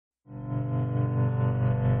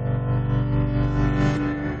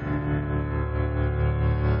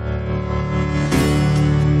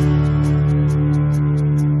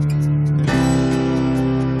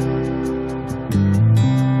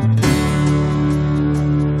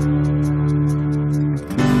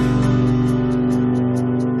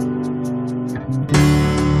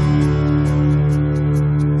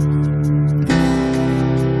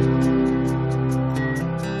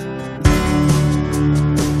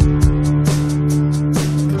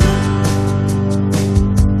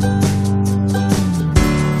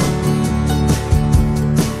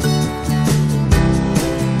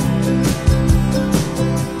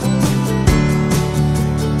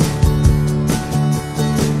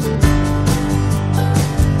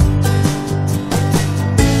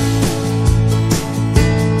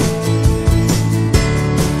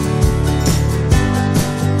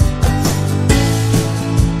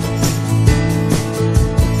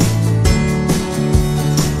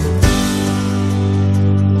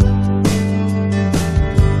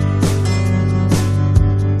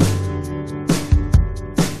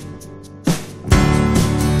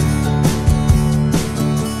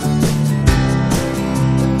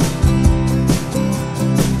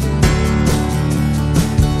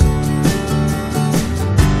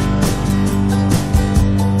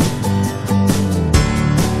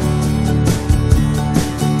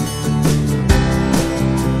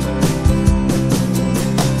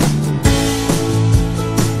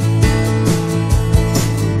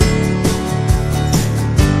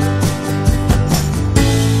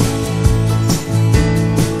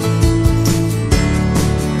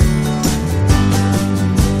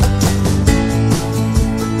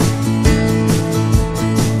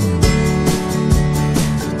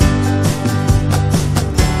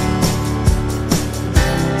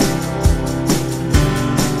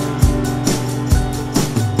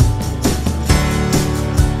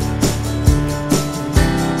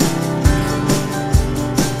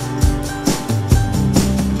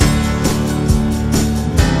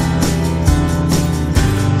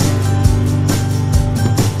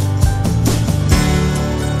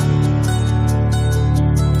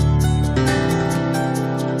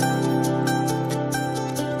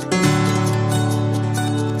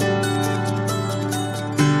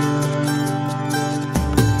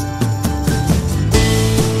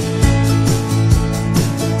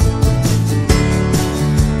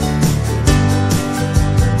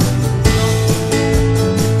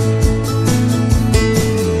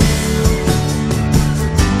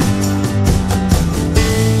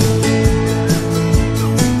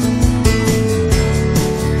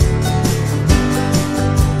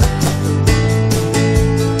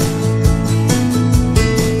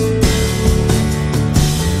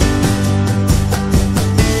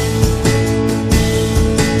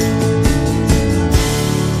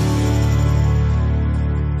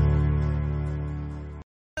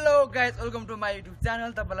Welcome to my YouTube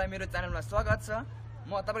channel. तपाईलाई मेरो च्यानलमा स्वागत छ।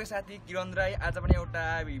 म तपाईको साथी किरण राई आज पनि एउटा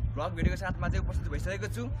भ्लग भिडियोको साथमा चाहिँ उपस्थित भइसकेको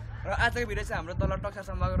छु र आजको भिडियो चाहिँ हाम्रो तल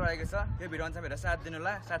टक्सारसम्मको रहेको छ। यो भिडियो अनुसार मेरो साथ दिनु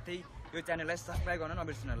होला, साथै यो च्यानललाई सब्स्क्राइब गर्न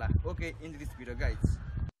नबिर्सनु होला। Okay, in this video guys.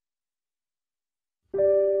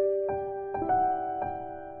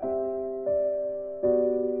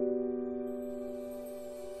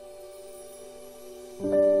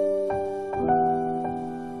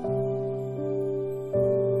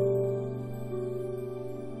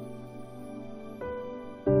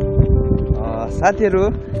 साथीहरु,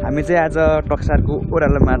 हामी चाहिँ आज टक्सारको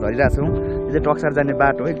ओह्रालोमा झरिरहेछौँ। यो चाहिँ टक्सार जाने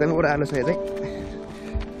बाटो हो, एकदमै ओह्रालो छ। यो चाहिँ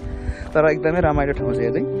तर एकदमै रमाइलो ठाउँ छ। यो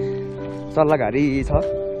चाहिँ सल्लाघारी छ,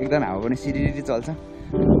 एकदम हावा पनि सिरिरी चल्छ।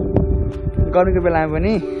 गर्मीको बेलामा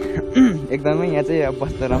पनि एकदमै यहाँ चाहिँ अब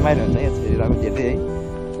बस्दा रमाइलो हुन्छ। यहाँ छेरिरहेको धेरै है।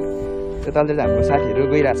 त्यो तलतिर चाहिँ हाम्रो साथीहरू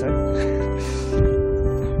गइरहेछ,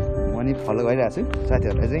 म नि फलो गरिरहेको छु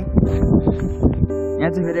साथीहरूलाई चाहिँ। यहाँ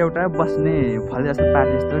चाहिँ फेरि एउटा बस्ने फल जस्तो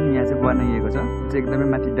पार्टी जस्तो नि यहाँ चाहिँ बनाइएको छ, चाहिँ एकदमै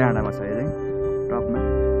माथि डाँडामा छ। यो चाहिँ टपमा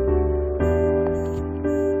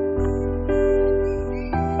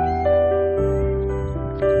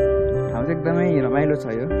ठाउँ चाहिँ एकदमै रमाइलो छ।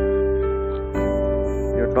 यो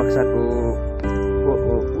टक्सारको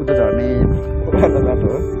उतो झर्ने बाटो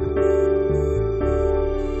हो।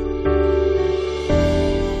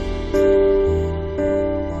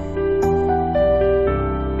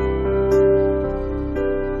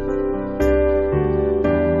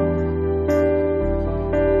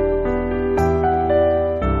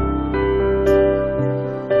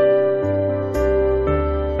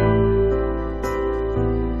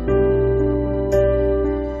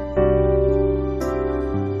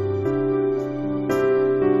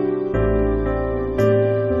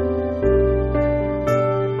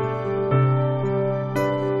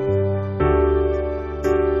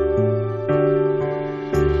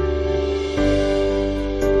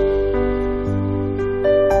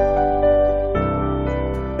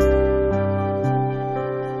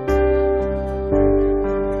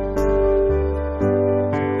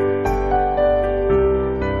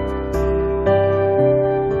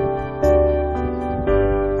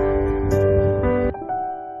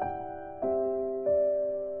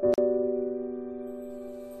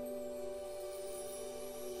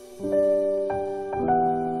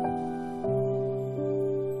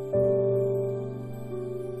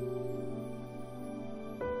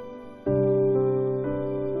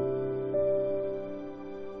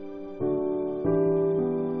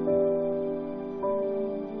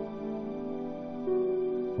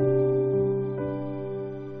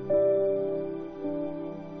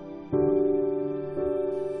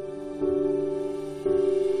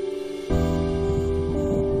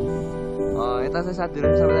 यता चाहिँ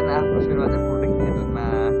साथीहरू सबैजना आफ्नो सुरुमा चाहिँ फोटो खिच्ने धुनमा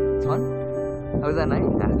छन्। सबैजना है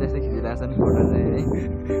हाँस्दै हाँस्दै खिचिरहेको छन् फोटो चाहिँ है।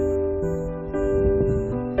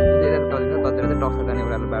 तलतिर चाहिँ टक्सार जाने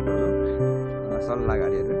ओह्रालो बाटो हो,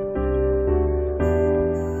 सल्लाघारीहरू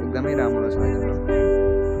एकदमै राम्रो छ।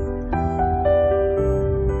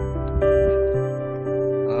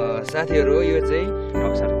 साथीहरू, यो चाहिँ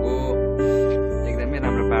टक्सारको एकदमै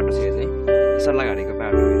राम्रो बाटो छ। यो चाहिँ सल्लाघारीको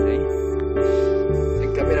बाटो हो। यो चाहिँ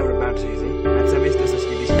एकदमै राम्रो बाटो छ। यो चाहिँ विस्ट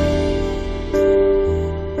संस्कृति छ।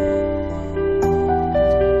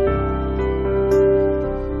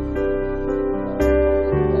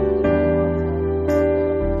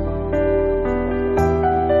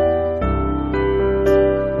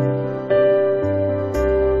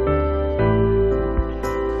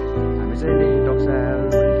 हामी चाहिँ टक्सार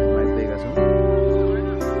गएका छौँ।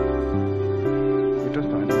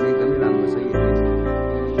 एकदमै राम्रो छ।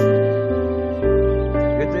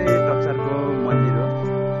 यो चाहिँ टक्सारको मन्दिर हो।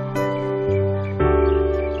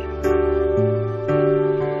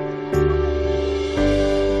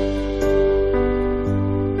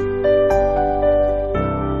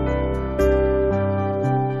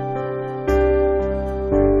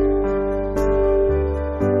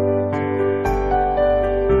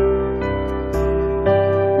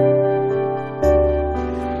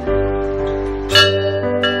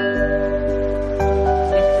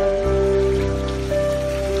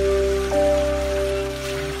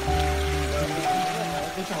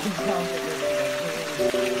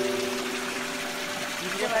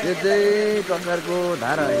 यो चाहिँ टक्सारको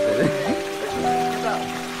धारा है।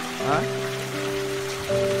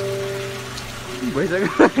 भइसक्यो।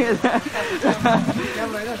 यो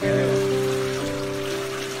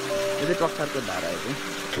चाहिँ टक्सारको धारा है।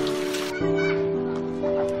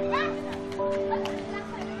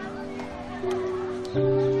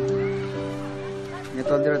 यहाँ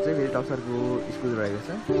तलतिर चाहिँ फेरि टक्सारको स्कुल रहेको छ।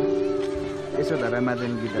 यसो धारा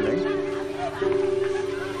माध्यमिक विद्यालय।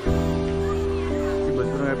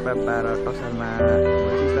 2012 टक्सारमा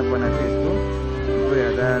स्थापना चाहिँ यसको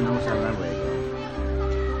 2009 सालमा भएको।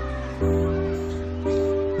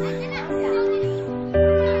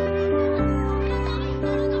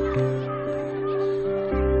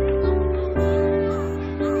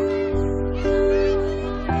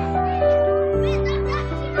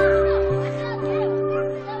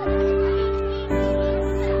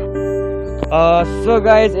 सो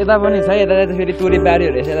गाइज यता पनि छ, यता चाहिँ फेरि तुरी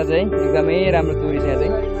बारीहरू रहेछ। यता चाहिँ एकदमै राम्रो तुरी छ। यहाँ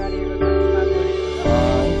चाहिँ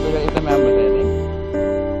एकदमै राम्रो छ। यहाँ चाहिँ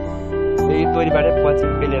त्यही तोरीबाटै पछि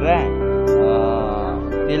पेलेर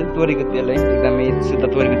तेल, तोरीको तेल है, एकदमै शुद्ध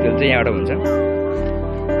तोरीको तेल चाहिँ यहाँबाट हुन्छ।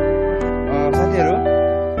 साथीहरू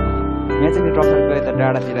यहाँ चाहिँ टक्सरको यता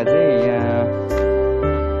डाँडातिर चाहिँ यहाँ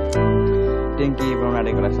ट्याङ्की बनाउन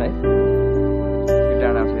आँटेको रहेछ है। यो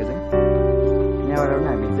डाँडा छ। यो चाहिँ यहाँबाट पनि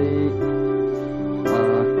हामी चाहिँ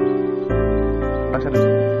टक्सर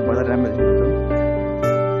बजार राम्रो देख्छौँ।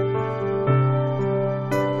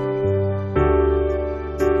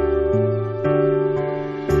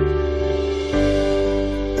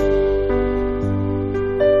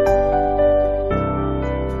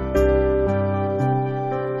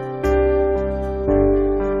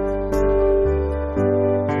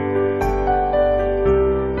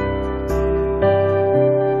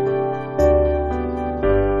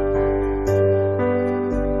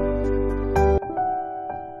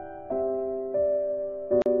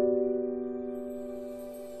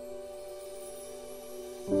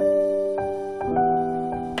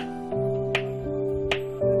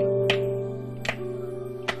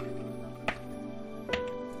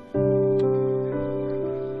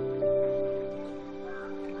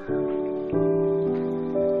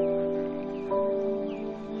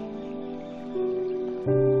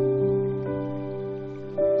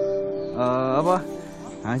 अब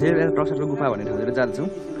हामी चाहिँ टक्सरको गुफा भन्ने ठाउँतिर जान्छौँ।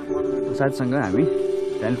 साथीसँग हामी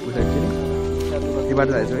त्यहाँनिर पुगिसकेपछि त्यो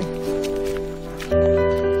बाटो जाँदैछौँ है।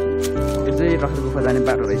 यो चाहिँ टक्सर गुफा जाने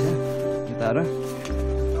बाटो रहेछ यता। र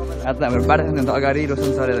आज त हाम्रो बाटो खानु त अगाडि रोशन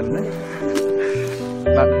चढेर हुन्छ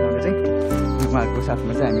बाटो ठाउँमा चाहिँ उहाँहरूको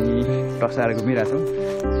साथमा चाहिँ हामी टक्सर घुमिरहेछौँ।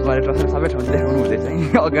 उहाँले टक्सर सबै ठाउँ देखाउनु हुँदैछ है।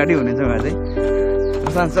 अगाडि हुनुहुन्छ उहाँ चाहिँ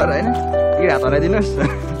रोशन सर होइन, के हात हराइदिनुहोस्।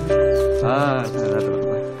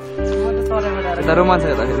 यता रोमाञ्च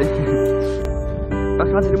यता फेरि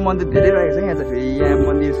टक्सरमा चाहिँ मन्दिर धेरै रहेको छ। यहाँ चाहिँ फेरि यहाँ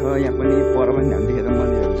मन्दिर छ, यहाँ पनि पर पनि हामी देखेको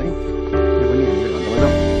मन्दिरहरू चाहिँ त्यो पनि हामीले भन्नुपर्छ।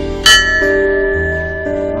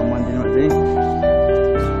 मन्दिरमा चाहिँ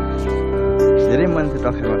धेरै मन्दिर छ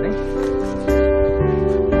टक्सरमा चाहिँ।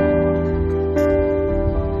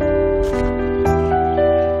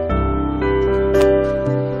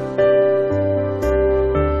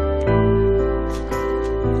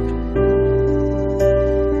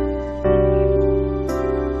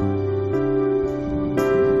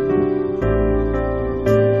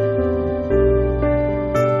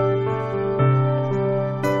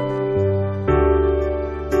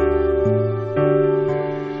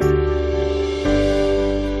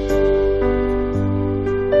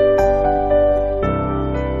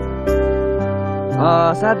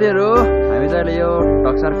 साथीहरू हामी चाहिँ अहिले यो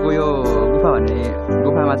टक्सरको यो गुफा भन्ने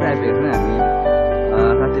गुफामा चाहिँ आइपुगेको छौँ हामी।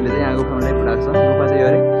 साथीले चाहिँ यहाँ गुफामा नै पुऱ्याएको छ। गुफा चाहिँ यो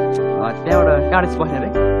अरे त्यहाँबाट कहाँ चाहिँ पस्ने अरे,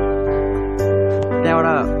 त्यहाँबाट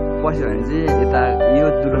पस्यो भने चाहिँ यता यो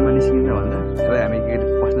दुलोमा निस्किन्छ भन्छ। अब हामी गेट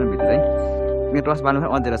पस्नु भित्रै गेट क्रस बाल्नु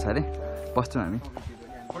अँधेरो छ अरे, पस्छौँ हामी।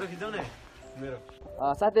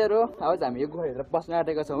 साथीहरू अब चाहिँ हामी यो गुफाभित्र पस्न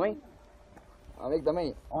आँटेको छौँ है। अब एकदमै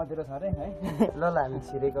अँधेरो छ अरे है। ल हामी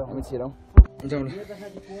छिरेको, हामी छिरौँ।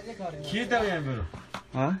 खींच दो यहाँ मेरो।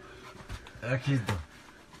 हाँ खींच दो।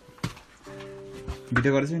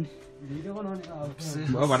 भिडियो गर्छु नि। भिडियो बनाउने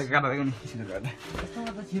अब भरे काटेको नि छिटो गर्दा।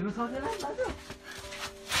 यस्तोमा त छिर्नु सक्दैन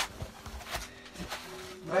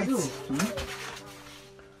दाजु।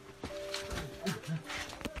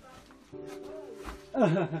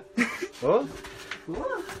 हो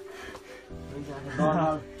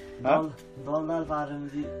दलदाल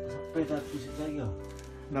पारेपछि सबै त खुसी लाग्यो।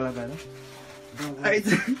 डला पाएर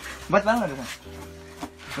बच बाल्नु रहेछ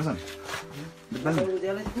रोशन, बच बाल्नु।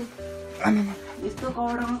 यस्तो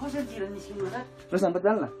कवडामा कसरी चिर निस्किनु होला रोशन बच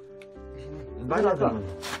बाल्नु।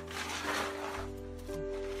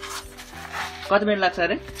 कति मिनट लाग्छ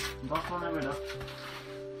अरे? 10-15 मिनट।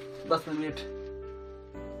 10 मिनट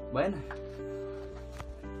भएन?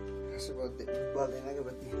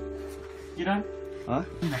 किरण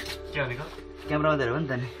के भनेको? क्यामेरा अँधेर हो नि त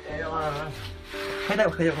नि। खै त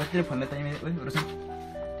खै कति फोनले त रोशन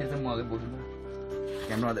त्यो चाहिँ म अगाडि बोल्नु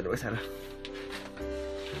क्यामेरा अँधेर हो साह्रो।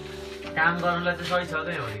 काम गर्नुलाई त सही छ त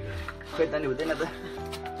यो भनेको। खै त नि हुँदैन त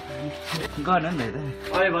गर्न नि त।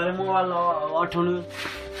 अहिले भरे मोबाइल अठाउनु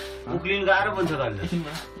उक्लिन गाह्रो बन्छ त अहिले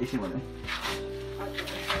एकछिन भन्नु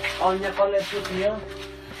अन्य कलेज सुत्यो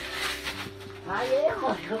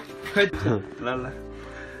खै ल ल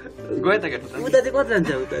गयो त केटा उता चाहिँ कति जान्छ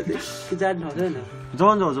उता चाहिँ जानु सक्दैन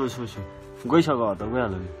जाउँ सुसु गइसक्यो त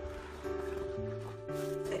गइहाल्यो नि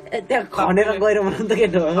त्यहाँ खनेर गएर बनाउनु त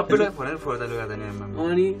केटा सबैलाई फोनेर फोर्दा लुगा त नि आम्मा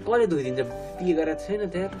अनि कसले धोइदिन्छ के गरेर छैन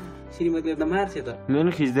त्यहाँ श्रीमतीले त मार्छ त मेरो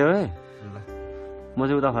खिच्देऊ है म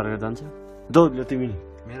चाहिँ उता फर्केर जान्छु दौड लो तिमी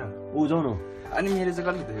मेरो ऊ जाऊ न अनि मेरो चाहिँ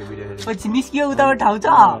कति थियो भिडियो हेरेर पछि निस्कियो उताबाट ठाउँ छ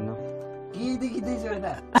के देखिँदैछ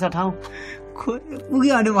यता छ ठाउँ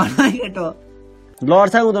पुग्यो भने भन्नु है केटो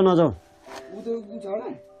लड्छ उता नजाऊ उ त छ न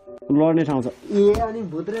लड्ने ठाउँ छ ए अनि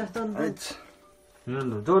भुत्रे जस्तो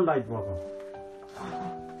ल जोन लाइट भएको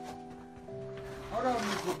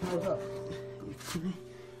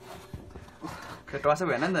खै टसै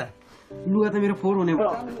भएन नि त लुगा त मेरो फोहोर हुने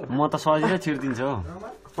भयो म त सजिलै छिर्दिन्छु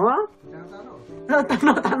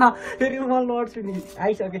फेरि म लड्छु नि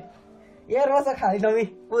आइसकेँ ए रस खाइ नमी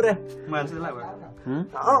पुरा मान्छे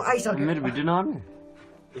लाग्यो आइसक्यो मेरो भिडियो नगर्ने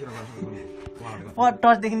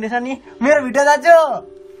टच देखिँदैछ नि मेरो भिडियो दाजु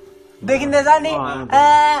देखिँदैछ नि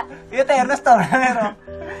यो त हेर्नुहोस् त मेरो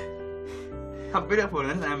सबैले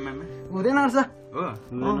फोर्दैन आम्मा हुँदैन रहेछ हो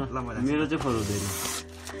ल म मेरो चाहिँ फोर हुँदैन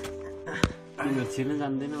तिम्रो छिर्न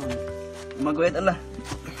जान्दैन म गएँ त ल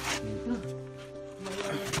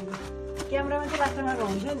क्यामेरामा चाहिँ लास्टमा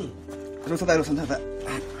हुन्छ नि रोस त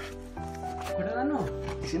खुट्टा जानु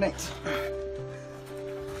एकछिन है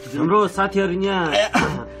हाम्रो साथीहरू यहाँ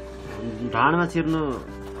ढाडमा छिर्नु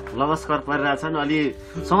लमस्कर परिरहेछन् अलि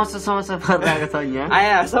समस्या परिरहेको छ यहाँ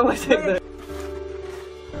आया समस्या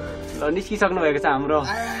ल निस्किसक्नु भएको छ हाम्रो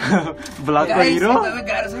ब्लगको हिरो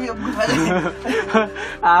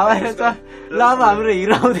आएर छ ल अब हाम्रो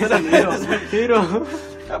हिरो आउँदैछ हिरो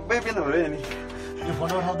सबै पेन हो नि यो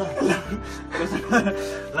फोटो उठाउ त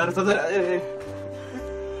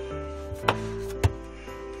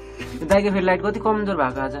दाइको फेरि लाइट कति कमजोर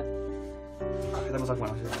भएको आज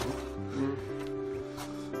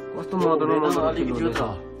कस्तो मदन अलिक त्यो त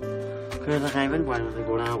खै त काहीँ पनि परेन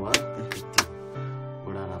घोडा भयो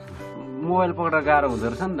घोडा राख्नु मोबाइल पक्रेर गाह्रो हुँदो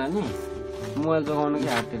रहेछ नि त नि मोबाइल जोगाउनु कि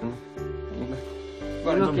हात टेक्नु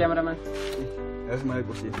क्यामेरामा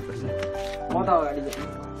म त अगाडि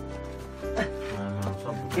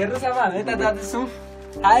हेर्नुहोस् अब हामी यता जाँदैछौँ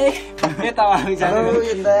आए यता हामी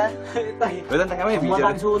म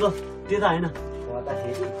जान्छु ल त्यो त होइन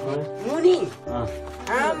मुनि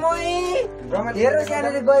हेर्नुहोस्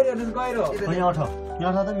यहाँनिर गहिरो यहाँ उठ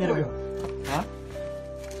त मेरो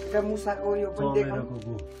मुसाको यो पनि देखाउँ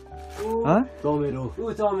चमेरो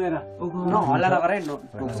ऊ चमेरा नहल्ला नगर है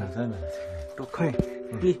खै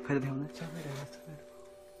खै देखाउनु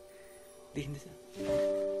देखिँदैछ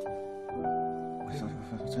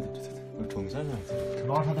ठुङ्छ नि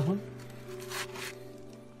लठ त खुन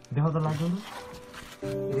देखाउ त लाग्छ न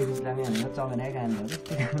चमेरा गानु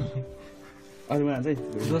अरूमा चाहिँ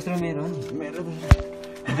दोस्रो मेरो हो नि मेरो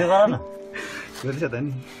त्यो गर न गर्दैछ त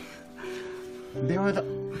नि देखाउ त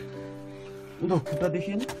उ त खुट्टा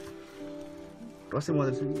देखिएन टसै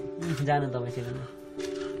मजा छ जानु तपाईँसँग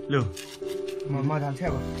लो म जान्छु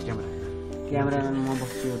अब क्यामेरामा म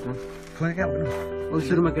बस्छु एउटा फोन कहाँ भन्नु ऊ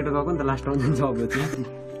सुरुमा केटो गएको नि त लास्टमा जान्छ अब चाहिँ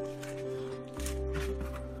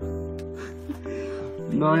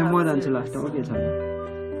ल म जान्छु लास्टमा के छ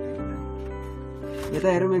यता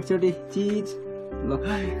हेरौँ एकचोटि चिज ल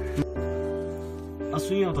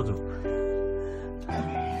सुइँ त जो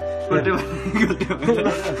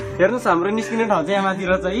हेर्नुहोस् हाम्रो निस्किने ठाउँ चाहिँ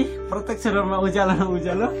यहाँमातिर चाहिँ प्रत्यक्ष रूपमा उज्यालो न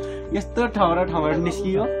उज्यालो यस्तो ठाउँ र ठाउँबाट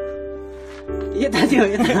निस्कियो यता थियो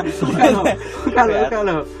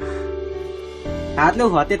उकालो हातले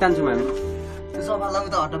हते तान्छौँ हामी सफालाई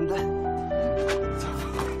त हटाउँ त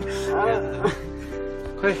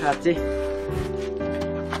खोइ हात चाहिँ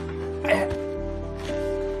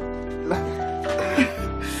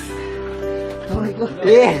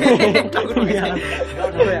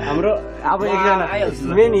हाम्रो अब एकजना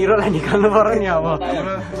मेन हिरोलाई निकाल्नु पर्यो नि अब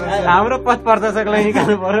हाम्रो पथ प्रदर्शकलाई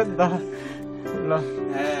निकाल्नु पर्यो नि त ल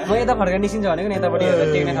म यता फर्केर निस्किन्छ भनेको नि यतापट्टि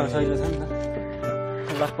टेक्ने ठाउँ सजिलो छ नि त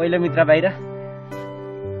ल पहिलो मित्र बाहिर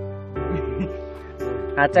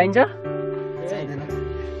हात चाहिन्छ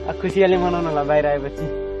खुसियाली मनाउनु होला बाहिर आएपछि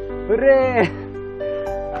हुर्रे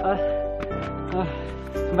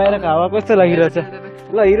बाहिरको हावा कस्तो लागिरहेछ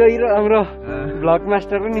ल हिरो हाम्रो ब्लग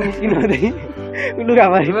मास्टर पनि निस्किनु हुँदै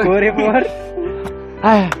लुगामारी खोरे पर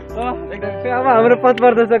अब हाम्रो पथ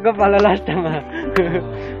प्रदर्शकको पालो लास्टमा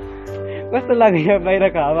कस्तो लाग्यो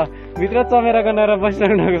बाहिरको हावा भित्र चमेरा गनाएर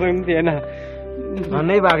बसिसक्नु पनि थिएन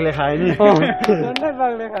झन्नै बाघले खायो नि झन्नै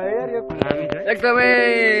बाघले खायो यार यो एकदमै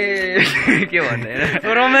के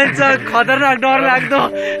भन्ने रोमाञ्चक खतरनाक डर लाग्दो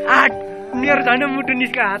आठ मेरो झन् मुटु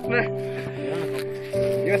निस्क्यो हातमा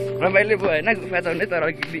यो रमाइलो भयो होइन गुफा चढ्ने तर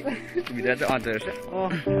अलिकति भित्र चाहिँ अझ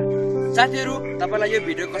रहेछ साथीहरू तपाईँलाई यो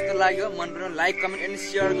भिडियो कस्तो लाग्यो मन पराउनु लाइक कमेन्ट एन्ड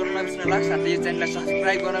सेयर गर्नु नबिर्सनु होला साथै यो च्यानललाई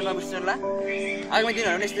सब्सक्राइब गर्न नबिर्सनु होला आगामी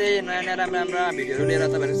दिनहरू यस्तै नयाँ नयाँ राम्रा भिडियोहरू लिएर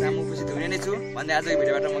तपाईँहरूको सामु उपस्थित हुने नै छु भन्दै आजको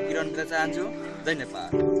भिडियोबाट म किरण बिदा चाहन्छु जय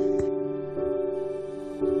नेपाल